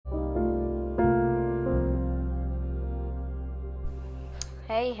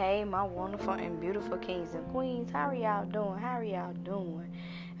Hey, my wonderful and beautiful kings and queens. How are y'all doing?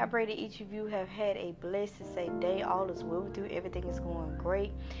 I pray that each of you have had a blessed and safe day. All is well with you. Everything is going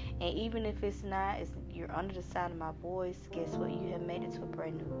great. And even if it's not, you're under the sound of my voice, guess what? You have made it to a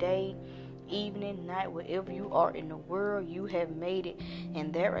brand new day, evening, night, wherever you are in the world, you have made it.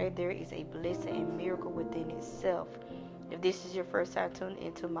 And that right there is a blessing and miracle within itself. If this is your first time tuning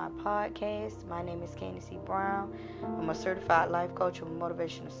into my podcast, my name is Candace E. Brown. I'm a certified life coach. I'm a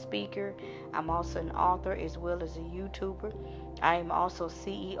motivational speaker. I'm also an author as well as a YouTuber. I am also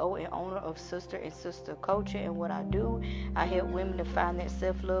CEO and owner of Sister and Sister Coaching. And what I do, I help women to find that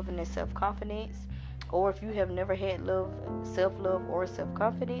self-love and that self-confidence. Or if you have never had self-love or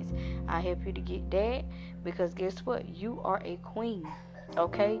self-confidence, I help you to get that. Because guess what? You are a queen,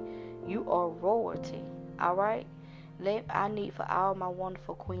 okay? You are royalty, all right? I need for all my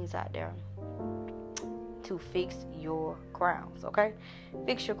wonderful queens out there to fix your crowns, okay?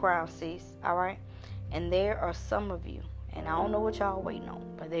 Fix your crown, sis, all right? And there are some of you, and I don't know what y'all waiting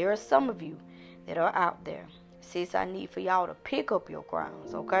on, but there are some of you that are out there. Sis, I need for y'all to pick up your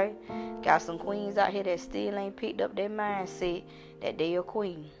crowns, okay? Got some queens out here that still ain't picked up their mindset that they are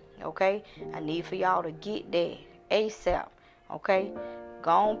queen, okay? I need for y'all to get that ASAP, okay? Go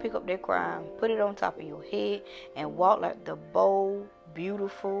on, pick up that crown, put it on top of your head, and walk like the bold,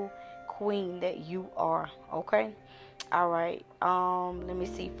 beautiful queen that you are, okay? All right, let me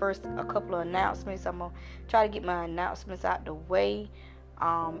see. First, a couple of announcements. I'm going to try to get my announcements out the way.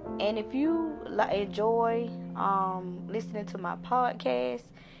 And if you enjoy listening to my podcast,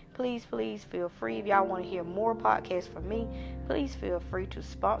 please feel free. If y'all want to hear more podcasts from me, please feel free to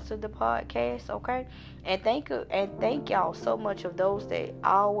sponsor the podcast, okay? And thank y'all so much of those that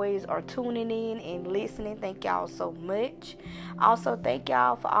always are tuning in and listening. Thank y'all so much. Also, thank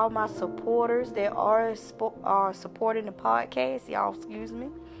y'all for all my supporters that are supporting the podcast. Y'all, excuse me.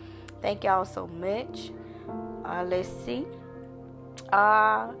 Thank y'all so much. Let's see.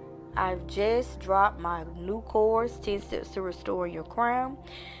 I've just dropped my new course, 10 Steps to Restoring Your Crown.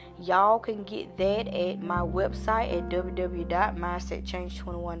 Y'all can get that at my website at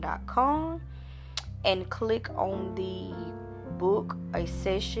www.mindsetchange21.com and click on the book a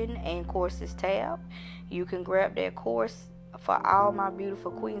session and courses tab. You can grab that course for all my beautiful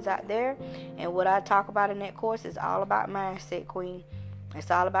queens out there. And what I talk about in that course is all about mindset, queen.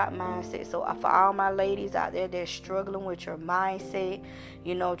 It's all about mindset. So for all my ladies out there that are struggling with your mindset,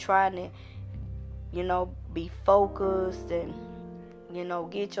 trying to, be focused and,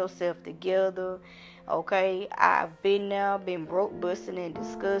 get yourself together. Okay, I've been there, been broke, busting, and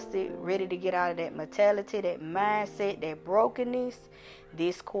disgusted, ready to get out of that mentality, that mindset, that brokenness.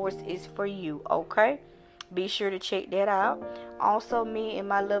 This course is for you, okay? Be sure to check that out. Also, me and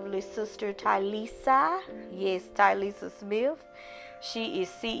my lovely sister, Tylisa. Yes, Tylisa Smith. She is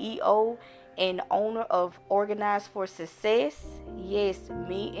CEO and owner of Organized for Success. Yes,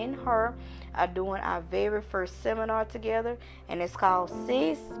 me and her are doing our very first seminar together, and it's called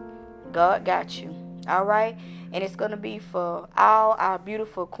Sis, God Got You. All right, and it's gonna be for all our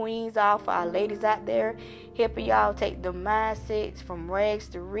beautiful queens, all for our ladies out there, helping y'all take the mindsets from rags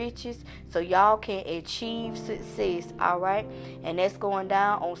to riches, so y'all can achieve success. All right, and that's going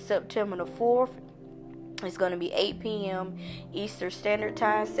down on September the 4th. It's going to be 8 p.m. Eastern Standard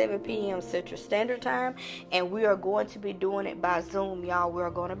Time, 7 p.m. Central Standard Time. And we are going to be doing it by Zoom, y'all. We are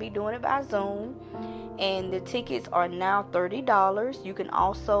going to be doing it by Zoom. And the tickets are now $30. You can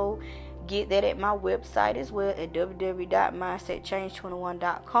also get that at my website as well at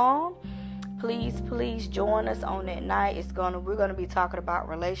www.mindsetchange21.com. Please join us on that night. We're going to be talking about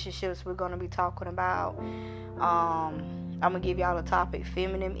relationships. We're going to be talking about I'm going to give y'all a topic,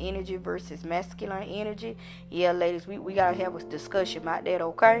 feminine energy versus masculine energy. Yeah, ladies, we got to have a discussion about that,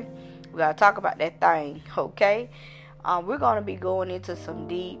 okay? We got to talk about that thing, okay? We're going to be going into some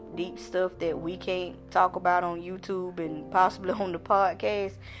deep stuff that we can't talk about on YouTube and possibly on the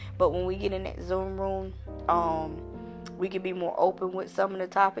podcast. But when we get in that Zoom room, we can be more open with some of the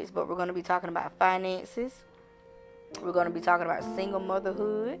topics. But we're going to be talking about finances. We're going to be talking about single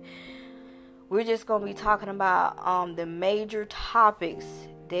motherhood. We're just going to be talking about the major topics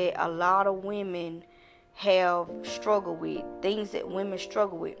that a lot of women have struggled with, things that women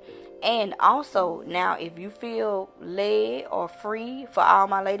struggle with. And also, now, if you feel led or free, for all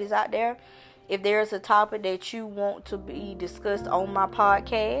my ladies out there, if there's a topic that you want to be discussed on my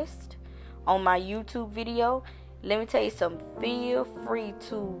podcast, on my YouTube video, let me tell you something. Feel free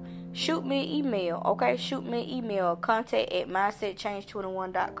to shoot me an email, okay? Shoot me an email,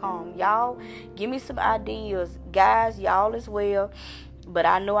 contact@mindsetchange21.com. Y'all, give me some ideas. Guys, y'all as well. But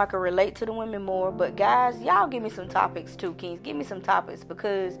I know I can relate to the women more. But guys, y'all give me some topics too, kings. Give me some topics,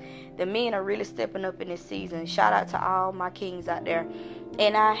 because the men are really stepping up in this season. Shout out to all my kings out there.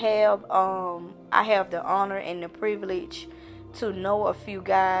 And I have the honor and the privilege to know a few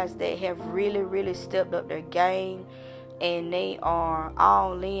guys that have really, really stepped up their game. And they are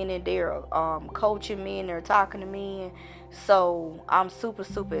all in, and they're coaching me, and they're talking to me. So I'm super,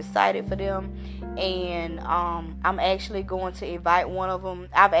 super excited for them. And I'm actually going to invite one of them.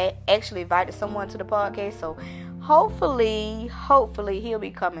 I've actually invited someone to the podcast. So hopefully he'll be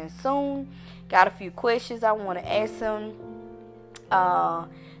coming soon. Got a few questions I want to ask him.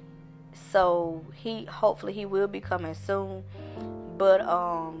 So hopefully he will be coming soon. But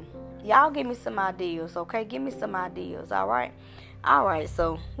y'all give me some ideas, okay? Give me some ideas, all right? All right,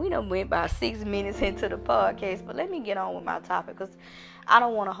 so we done went about 6 minutes into the podcast, but let me get on with my topic, because I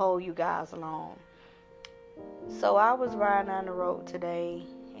don't want to hold you guys long. So I was riding down the road today,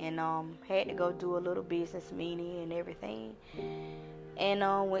 and had to go do a little business meeting and everything.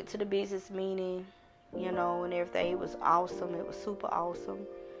 And went to the business meeting, and everything. It was awesome. It was super awesome.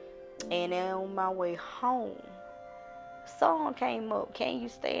 And then on my way home, song came up, Can You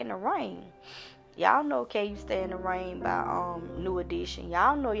Stay in the Rain? Y'all know Can You Stay in the Rain by New Edition.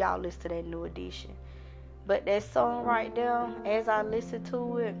 Y'all know y'all listen to that New Edition. But that song right there, as I listened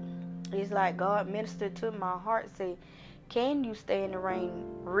to it, it's like God ministered to my heart, say, can you stay in the rain?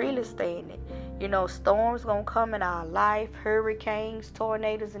 Really stay in it. Storms gonna come in our life, hurricanes,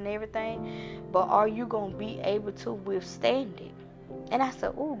 tornadoes, and everything. But are you gonna be able to withstand it? And I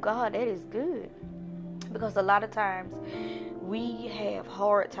said, oh God, that is good. Because a lot of times we have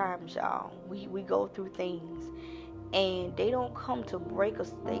hard times, y'all. We go through things, and they don't come to break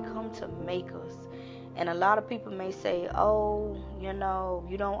us, they come to make us. And a lot of people may say, oh,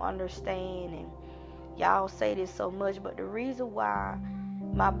 you don't understand, and y'all say this so much. But the reason why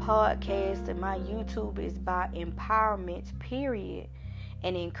my podcast and my YouTube is about empowerment, period,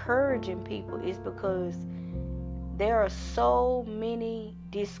 and encouraging people, is because there are so many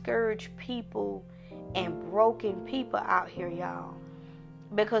discouraged people and broken people out here, y'all.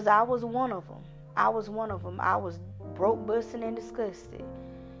 Because I was one of them. I was broke, busting, and disgusted.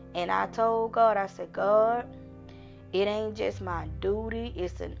 And I told God, I said, God, it ain't just my duty,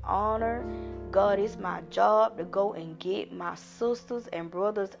 it's an honor. God, it's my job to go and get my sisters and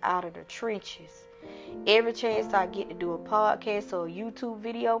brothers out of the trenches. Every chance I get to do a podcast or a YouTube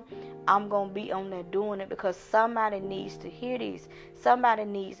video, I'm going to be on there doing it, because somebody needs to hear this. Somebody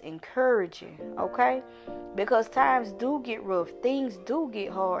needs encouraging, okay? Because times do get rough. Things do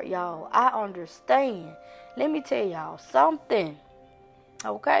get hard, y'all. I understand. Let me tell y'all something,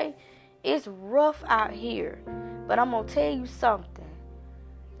 okay? It's rough out here, but I'm going to tell you something.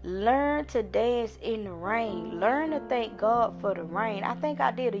 Learn to dance in the rain. Learn to thank God for the rain. I think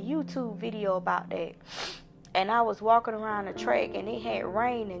I did a YouTube video about that. And I was walking around the track, and it had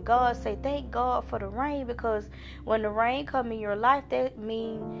rain. And God said, thank God for the rain. Because when the rain comes in your life, that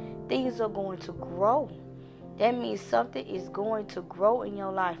means things are going to grow. That means something is going to grow in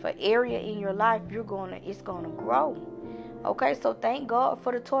your life. An area in your life, it's going to grow. Okay, so thank God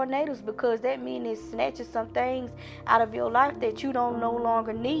for the tornadoes, because that means it snatches some things out of your life that you don't no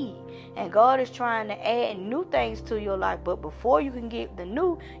longer need. And God is trying to add new things to your life. But before you can get the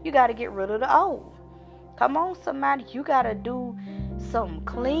new, you got to get rid of the old. Come on, somebody. You got to do some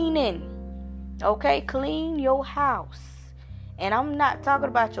cleaning. Okay, clean your house. And I'm not talking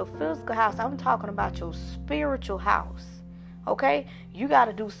about your physical house. I'm talking about your spiritual house. Okay, you got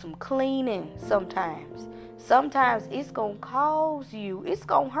to do some cleaning sometimes. Sometimes it's going to cause you, it's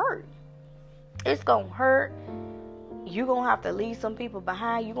going to hurt. It's going to hurt. You're going to have to leave some people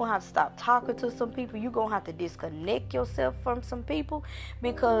behind. You're going to have to stop talking to some people. You're going to have to disconnect yourself from some people,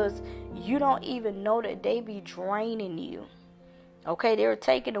 because you don't even know that they be draining you. Okay, they're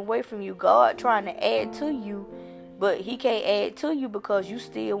taking away from you. God trying to add to you, but he can't add to you because you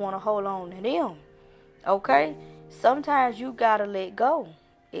still want to hold on to them. Okay, sometimes you got to let go.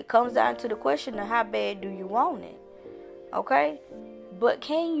 It comes down to the question of how bad do you want it, okay? But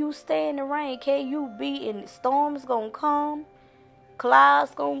can you stay in the rain? Can you be in storms gonna come,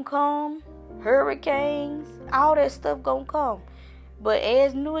 clouds gonna come, hurricanes, all that stuff gonna come. But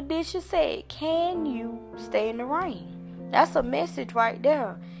as New Edition said, can you stay in the rain? That's a message right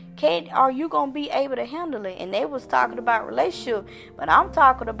there. Are you gonna be able to handle it? And they was talking about relationship, but I'm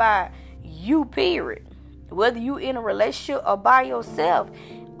talking about you, period. Whether you in a relationship or by yourself,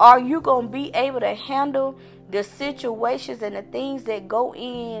 are you going to be able to handle the situations and the things that go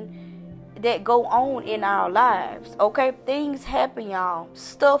on in our lives? Okay, things happen, y'all.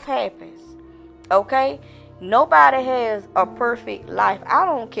 Stuff happens. Okay, Nobody has a perfect life. I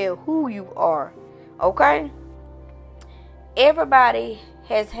don't care who you are. Okay? Everybody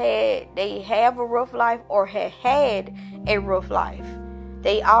they have a rough life or have had a rough life.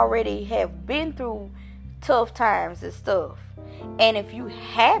 They already have been through tough times and stuff. And if you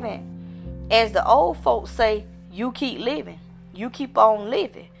haven't, as the old folks say, you keep living. You keep on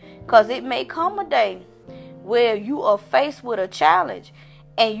living. Because it may come a day where you are faced with a challenge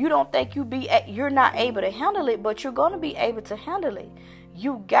and you don't think you're not able to handle it, but you're going to be able to handle it.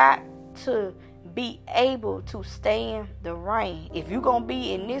 You got to be able to stand the rain. If you're going to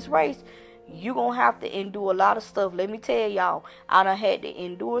be in this race, you're going to have to endure a lot of stuff. Let me tell y'all, I done had to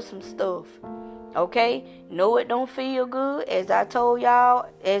endure some stuff. Okay? No, it don't feel good. As I tell y'all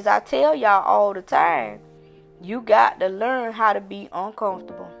all the time, you got to learn how to be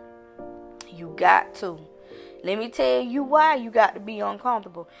uncomfortable. You got to. Let me tell you why you got to be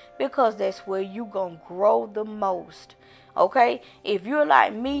uncomfortable. Because that's where you going to grow the most. Okay? If you're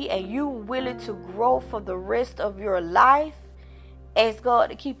like me and you willing to grow for the rest of your life, ask God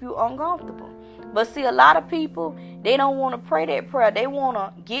to keep you uncomfortable. But see, a lot of people, they don't want to pray that prayer. They want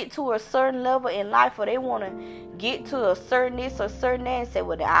to get to a certain level in life, or they want to get to a certain this or certain that and say,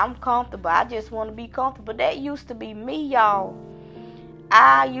 well, I'm comfortable. I just want to be comfortable. That used to be me, y'all.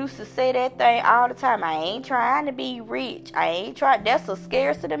 I used to say that thing all the time. I ain't trying to be rich. I ain't trying. That's a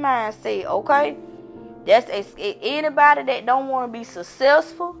scarcity mindset, okay? That's anybody that don't want to be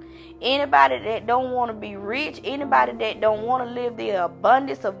successful, anybody that don't want to be rich, anybody that don't want to live the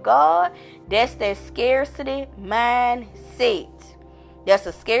abundance of God, that's that scarcity mindset. That's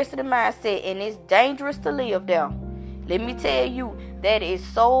a scarcity mindset, and it's dangerous to live there. Let me tell you, that is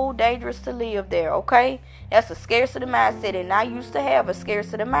so dangerous to live there, okay? That's a scarcity mindset, and I used to have a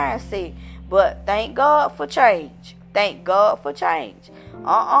scarcity mindset, but thank God for change. Thank God for change.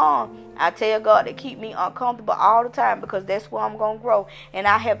 I tell God to keep me uncomfortable all the time, because that's where I'm going to grow. And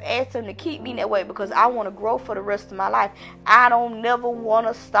I have asked him to keep me that way because I want to grow for the rest of my life. I don't never want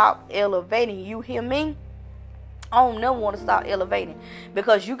to stop elevating. You hear me? I don't never want to stop elevating,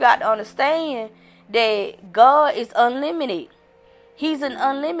 because you got to understand that God is unlimited. He's an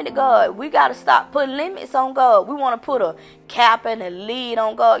unlimited God. We got to stop putting limits on God. We want to put a cap and a lid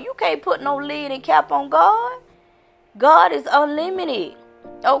on God. You can't put no lid and cap on God. God is unlimited.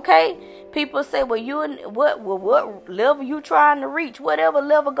 Okay? People say, well, what level you trying to reach? Whatever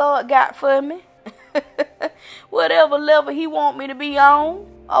level God got for me. Whatever level he want me to be on.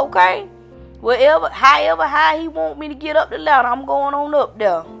 Okay? However high he want me to get up the ladder, I'm going on up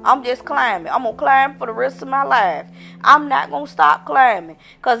there. I'm just climbing. I'm going to climb for the rest of my life. I'm not going to stop climbing.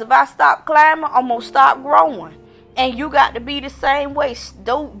 Because if I stop climbing, I'm going to stop growing. And you got to be the same way.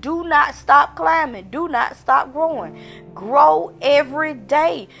 Do not stop climbing. Do not stop growing. Grow every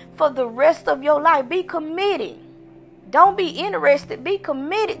day for the rest of your life. Be committed. Don't be interested. Be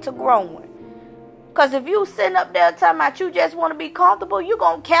committed to growing. Because if you sitting up there talking about you just want to be comfortable, you're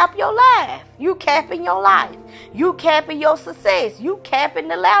going to cap your life. You capping your life. You capping your success. You capping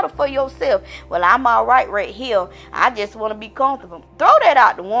the ladder for yourself. Well, I'm all right here. I just want to be comfortable. Throw that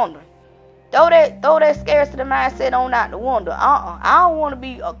out the window. Throw that scarcity mindset on out the window. I don't want to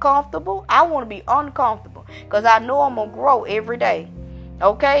be comfortable. I want to be uncomfortable. Because I know I'm going to grow every day.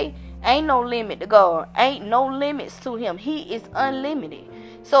 Okay? Ain't no limit to God. Ain't no limits to him. He is unlimited.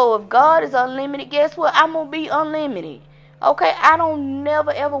 So if God is unlimited, guess what? I'm going to be unlimited. Okay? I don't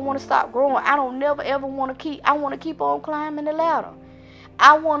never ever want to stop growing. I don't never ever want to I want to keep on climbing the ladder.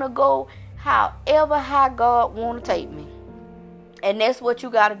 I want to go however high God want to take me. And that's what you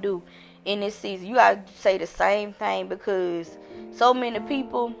got to do in this season. You got to say the same thing, because so many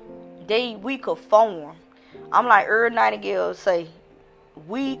people, we conform. I'm like Earl Nightingale say,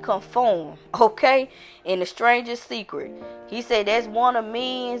 we conform, okay? In The Strangest Secret, he said that's one of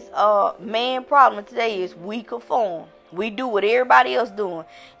man problem today is we conform. We do what everybody else doing.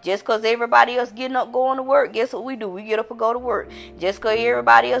 Just because everybody else getting up going to work, guess what we do? We get up and go to work. Just because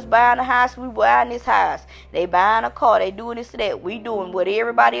everybody else buying a house, we buying this house. They buying a car, they doing this and that. We doing what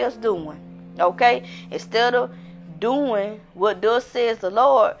everybody else doing, okay? Instead of doing what thus says the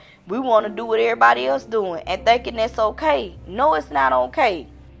Lord, we want to do what everybody else doing and thinking that's okay. No, it's not okay.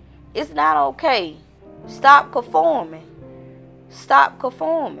 It's not okay. Stop conforming. Stop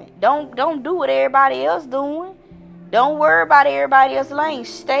conforming. Don't do what everybody else doing. Don't worry about everybody else's lane.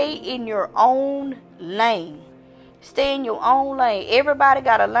 Stay in your own lane. Stay in your own lane. Everybody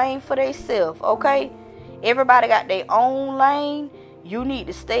got a lane for themselves, okay? Everybody got their own lane. You need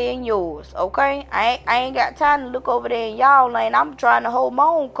to stay in yours, okay? I ain't got time to look over there in y'all lane. I'm trying to hold my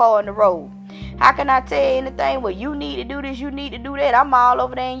own car in the road. How can I tell you anything? Well, you need to do this, you need to do that. I'm all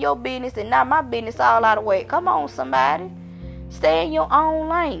over there in your business and not my business all out of the way. Come on, somebody. Stay in your own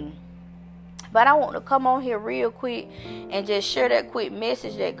lane. But I want to come on here real quick and just share that quick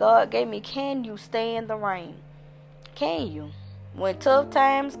message that God gave me. Can you stay in the rain? Can you? When tough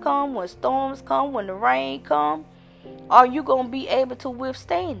times come, when storms come, when the rain come, are you going to be able to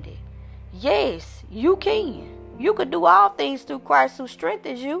withstand it? Yes, you can. You can do all things through Christ who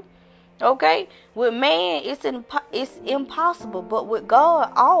strengthens you. Okay? With man, it's impossible. But with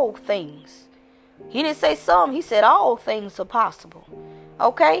God, all things. He didn't say some. He said all things are possible.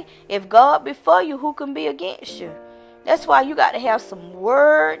 Okay? If God be for you, who can be against you? That's why you got to have some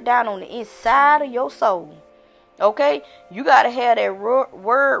word down on the inside of your soul. Okay? You got to have that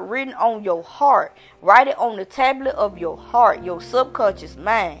word written on your heart. Write it on the tablet of your heart, your subconscious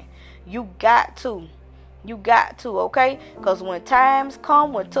mind. You got to. You got to, okay? Because when times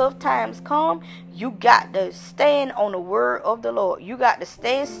come, when tough times come, you got to stand on the word of the Lord. You got to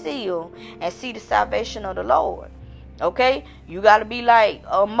stand still and see the salvation of the Lord. Okay? You got to be like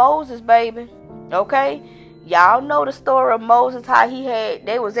Moses, baby. Okay? Y'all know the story of Moses, how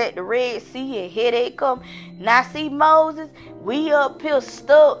they was at the Red Sea and here they come. Now see, Moses, we up here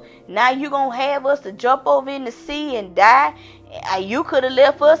stuck. Now you gonna have us to jump over in the sea and die? You could have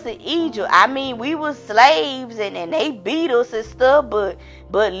left us in Egypt. I mean, we was slaves and they beat us and stuff, but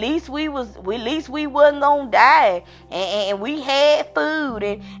at least we wasn't gonna die. And we had food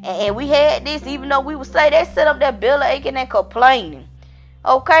and we had this, even though we was slaves. They set up that belly aching and complaining.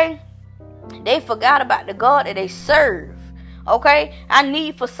 Okay? They forgot about the God that they serve. Okay? I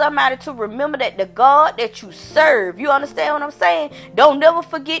need for somebody to remember that the God that you serve. You understand what I'm saying? Don't never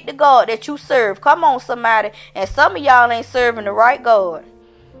forget the God that you serve. Come on, somebody. And some of y'all ain't serving the right God.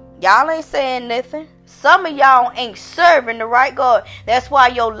 Y'all ain't saying nothing. Some of y'all ain't serving the right God. That's why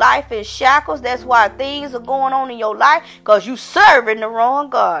your life is shackles. That's why things are going on in your life. Because you serving the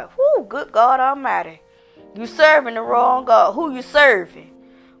wrong God. Whoo, good God Almighty. You serving the wrong God. Who you serving?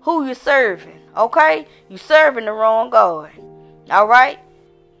 Who you serving? Okay? You serving the wrong God. Alright?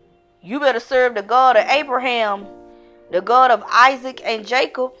 You better serve the God of Abraham, the God of Isaac and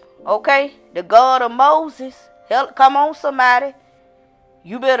Jacob. Okay? The God of Moses. Hell, come on, somebody.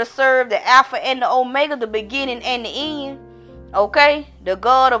 You better serve the Alpha and the Omega, the beginning and the end. Okay? The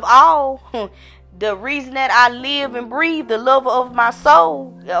God of all. The reason that I live and breathe, the lover of my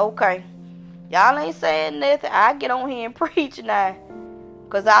soul. Okay. Y'all ain't saying nothing. I get on here and preach now.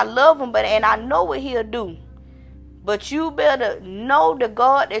 Because I love him, and I know what he'll do. But you better know the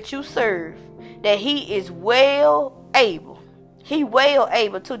God that you serve. That he is well able. He well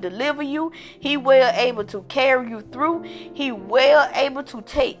able to deliver you. He well able to carry you through. He well able to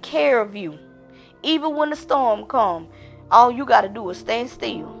take care of you. Even when the storm comes, all you got to do is stand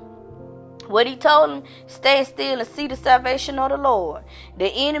still. What he told him, stand still and see the salvation of the Lord. The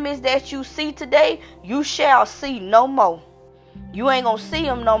enemies that you see today, you shall see no more. You ain't gonna see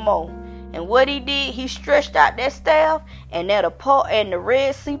him no more. And what he did, he stretched out that staff, and the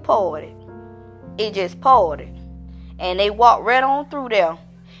Red Sea parted. It just parted. And they walked right on through there.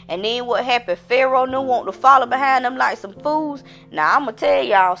 And then what happened? Pharaoh knew want to follow behind them like some fools. Now I'm gonna tell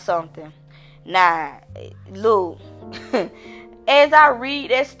y'all something. Now, look, as I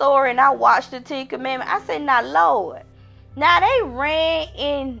read that story and I watch the Ten Commandments, I say, now Lord, now they ran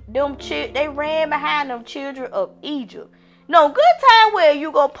behind them children of Egypt. No good time where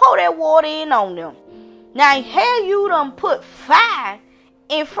you gonna pour that water in on them. Now, hell, you done put fire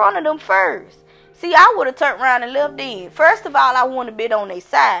in front of them first. See, I would have turned around and left in. First of all, I want to be on their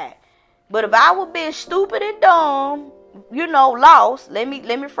side. But if I would been stupid and dumb, lost, let me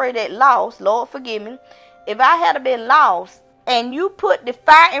phrase that, lost, Lord forgive me. If I had been lost and you put the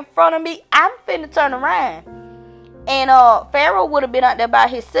fire in front of me, I'm finna turn around. And Pharaoh would have been out there by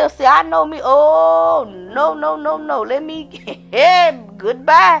himself. See, I know me. Oh, no. Let me, hey,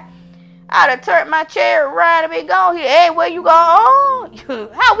 goodbye. I'd have turned my chair around and been gone here. Hey, where you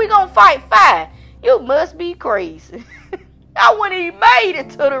going? How we gonna fight fire? You must be crazy. I wouldn't even made it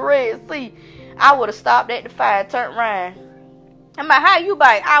to the Red Sea. I would have stopped at the fire, turned around. I'm like, how you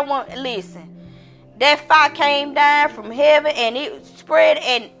bite? Listen. That fire came down from heaven and it spread,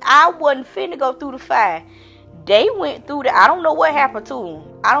 and I wasn't finna go through the fire. They went through I don't know what happened to them.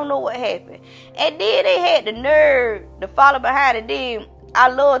 I don't know what happened. And then they had the nerve to follow behind it. Then I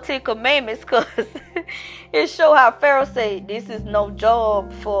love 10 Commandments because it show how Pharaoh said, this is no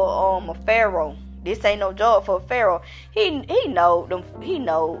job for a Pharaoh. This ain't no job for a Pharaoh. He know them. He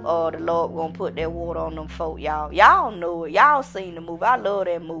know the Lord gonna put that water on them folk, y'all. Y'all know it. Y'all seen the movie. I love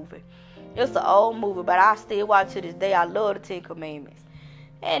that movie. It's an old movie, but I still watch it to this day. I love the 10 Commandments.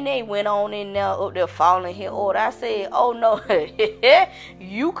 And they went on in there up there following his order. I said, oh no,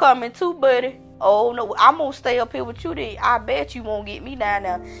 you coming too, buddy. Oh no, I'm gonna stay up here with you then. I bet you won't get me down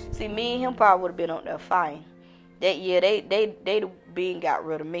there. See, me and him probably would have been up there fighting. They been got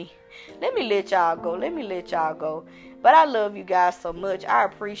rid of me. Let me let y'all go. But I love you guys so much. I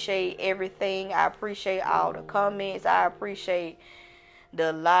appreciate everything. I appreciate all the comments. I appreciate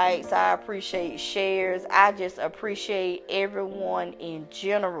the likes. I appreciate shares. I just appreciate everyone in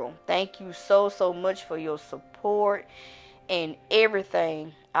general. Thank you so much for your support and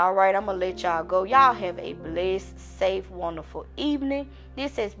everything. All right, I'm going to let y'all go. Y'all have a blessed, safe, wonderful evening.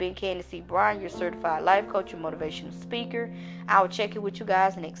 This has been Candace C. Bryan, your certified life coach and motivational speaker. I'll check in with you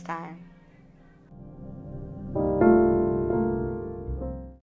guys next time.